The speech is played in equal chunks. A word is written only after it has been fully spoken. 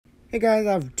Hey guys,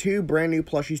 I have two brand new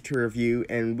plushies to review,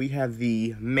 and we have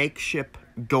the Makeship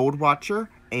Gold Watcher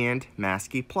and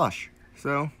Masky plush.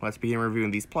 So, let's begin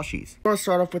reviewing these plushies. I'm going to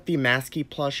start off with the Masky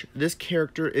plush. This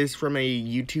character is from a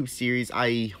YouTube series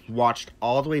I watched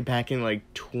all the way back in like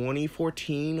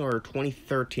 2014 or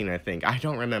 2013, I think. I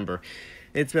don't remember.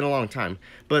 It's been a long time.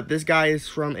 But this guy is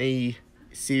from a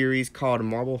series called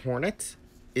Hornets.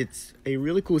 It's a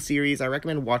really cool series. I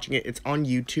recommend watching it. It's on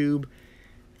YouTube.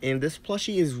 And this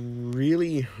plushie is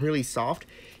really soft.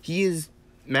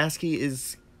 Masky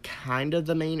is kind of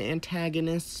the main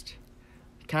antagonist.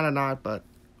 Kind of not, but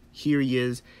here he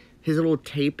is. His little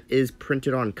tape is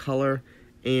printed on color,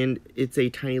 and it's a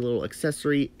tiny little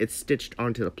accessory. It's stitched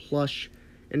onto the plush,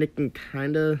 and it can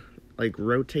kind of like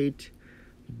rotate,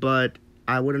 but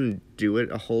I wouldn't do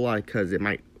it a whole lot because it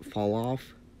might fall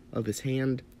off of his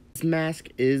hand. This mask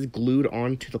is glued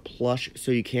onto the plush,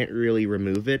 so you can't really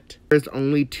remove it. There's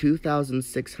only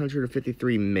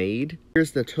 2,653 made.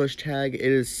 Here's the tush tag. It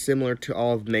is similar to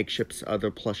all of Makeship's other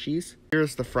plushies.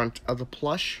 Here's the front of the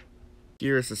plush.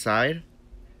 Here's the side.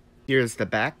 Here's the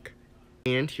back.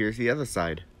 And here's the other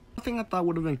side. One thing I thought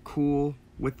would have been cool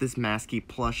with this Masky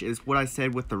plush is what I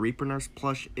said with the Reaper Nurse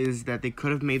plush, is that they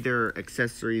could have made their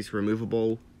accessories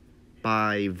removable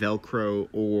by Velcro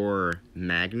or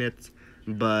magnets.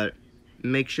 But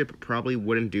Makeship probably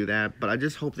wouldn't do that, but I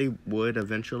just hope they would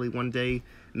eventually one day,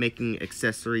 making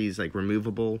accessories like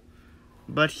removable.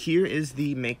 But here is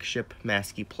the Makeship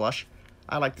Masky plush.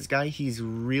 I like this guy. He's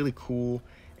really cool,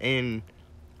 and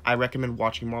I recommend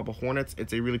watching Marble Hornets.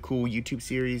 It's a really cool YouTube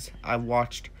series I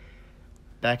watched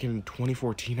back in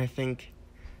 2014, I think.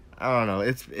 I don't know.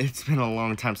 It's been a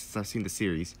long time since I've seen the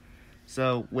series.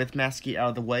 So with Masky out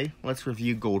of the way, let's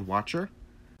review Gold Watcher.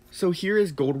 So here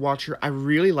is Gold Watcher. I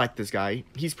really like this guy.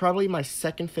 He's probably my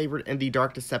second favorite in the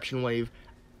Dark Deception wave.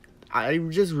 I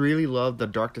just really love the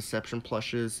Dark Deception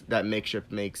plushes that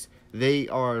Makeship makes. They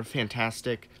are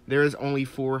fantastic. There is only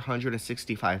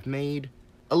 465 made.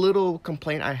 A little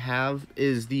complaint I have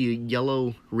is the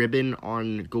yellow ribbon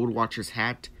on Gold Watcher's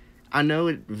hat. I know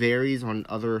it varies on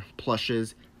other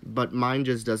plushes, but mine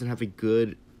just doesn't have a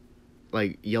good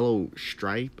like yellow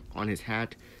stripe on his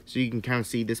hat, so you can kind of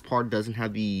see this part doesn't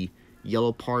have the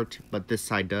yellow part, but this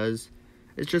side does.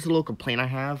 It's just a little complaint I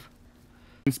have.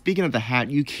 And speaking of the hat,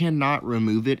 you cannot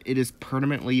remove it. It is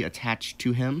permanently attached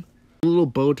to him. The little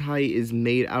bow tie is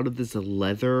made out of this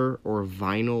leather or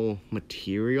vinyl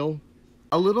material.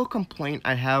 A little complaint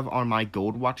I have on my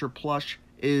Gold Watcher plush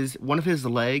is one of his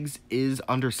legs is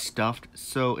understuffed,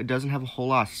 so it doesn't have a whole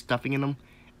lot of stuffing in him.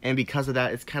 And because of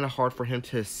that, it's kind of hard for him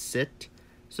to sit,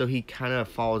 so he kind of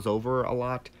falls over a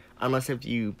lot, unless if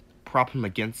you prop him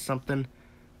against something.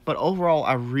 But overall,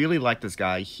 I really like this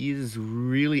guy. He is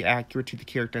really accurate to the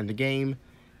character in the game,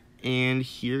 and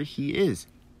here he is.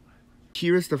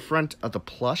 Here is the front of the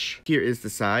plush, here is the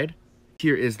side,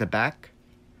 here is the back,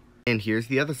 and here's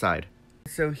the other side.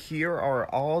 So here are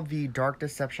all the Dark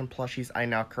Deception plushies I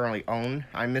now currently own.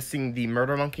 I'm missing the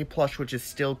Murder Monkey plush, which is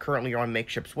still currently on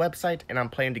Makeship's website, and I'm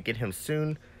planning to get him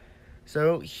soon.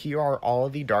 So here are all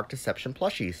of the Dark Deception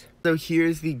plushies. So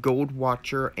here's the Gold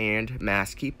Watcher and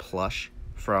Masky plush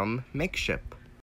from Makeship.